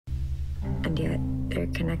and yet they're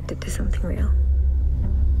connected to something real.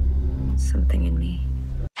 Something in me.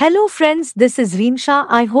 Hello friends, this is Reemsha.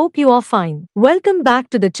 I hope you are fine. Welcome back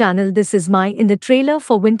to the channel. This is my in the trailer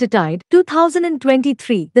for Wintertide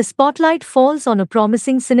 2023. The spotlight falls on a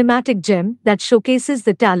promising cinematic gem that showcases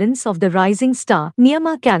the talents of the rising star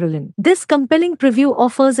Niamh Carolan. This compelling preview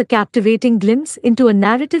offers a captivating glimpse into a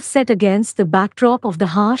narrative set against the backdrop of the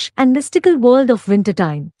harsh and mystical world of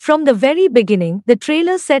wintertime. From the very beginning, the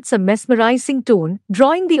trailer sets a mesmerizing tone,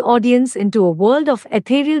 drawing the audience into a world of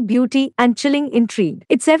ethereal beauty and chilling intrigue.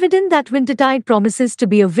 It's evident that Wintertide promises to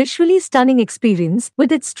be a visually stunning experience,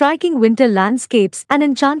 with its striking winter landscapes and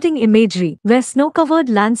enchanting imagery, where snow-covered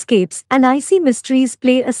landscapes and icy mysteries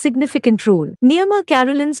play a significant role. Niamh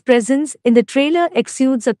Carolan's presence in the trailer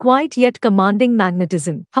exudes a quiet yet commanding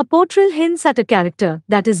magnetism. Her portrayal hints at a character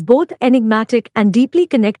that is both enigmatic and deeply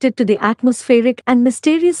connected to the atmospheric and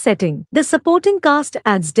mysterious setting. The supporting cast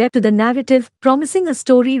adds depth to the narrative, promising a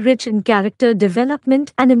story rich in character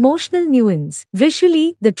development and emotional nuance.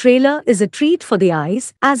 Visually, the trailer is a treat for the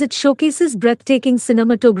eyes, as it showcases breathtaking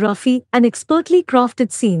cinematography and expertly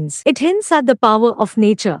crafted scenes. It hints at the power of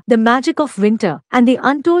nature, the magic of winter, and the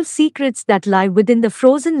untold secrets that lie within the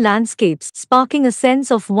frozen landscapes, sparking a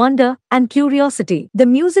sense of wonder and curiosity. The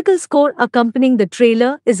musical score accompanying the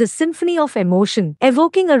trailer is a symphony of emotion,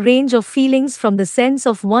 evoking a range of feelings from the sense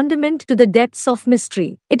of wonderment to the depths of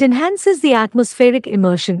mystery. It enhances the atmospheric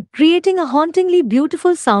immersion, creating a hauntingly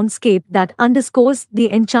beautiful soundscape that underscores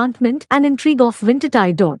the enchantment and intrigue of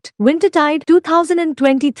Wintertide. Wintertide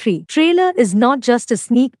 2023 trailer is not just a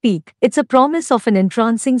sneak peek, it's a promise of an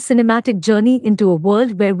entrancing cinematic journey into a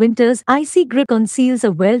world where winter's icy grip conceals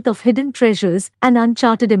a wealth of hidden treasures and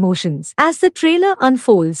uncharted emotions. As the trailer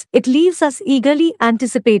unfolds, it leaves us eagerly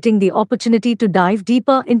anticipating the opportunity to dive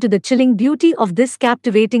deeper into the chilling beauty of this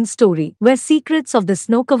captivating story, where secrets of the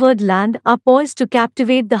snow-covered land are poised to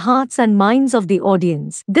captivate the hearts and minds of the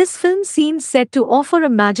audience. This film seems set to offer a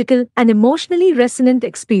magical and emotionally resonant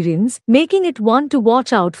experience, making it one to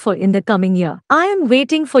watch out for in the coming year. I am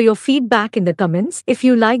waiting for your feedback in the comments. If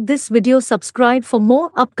you like this video, subscribe for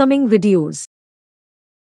more upcoming videos.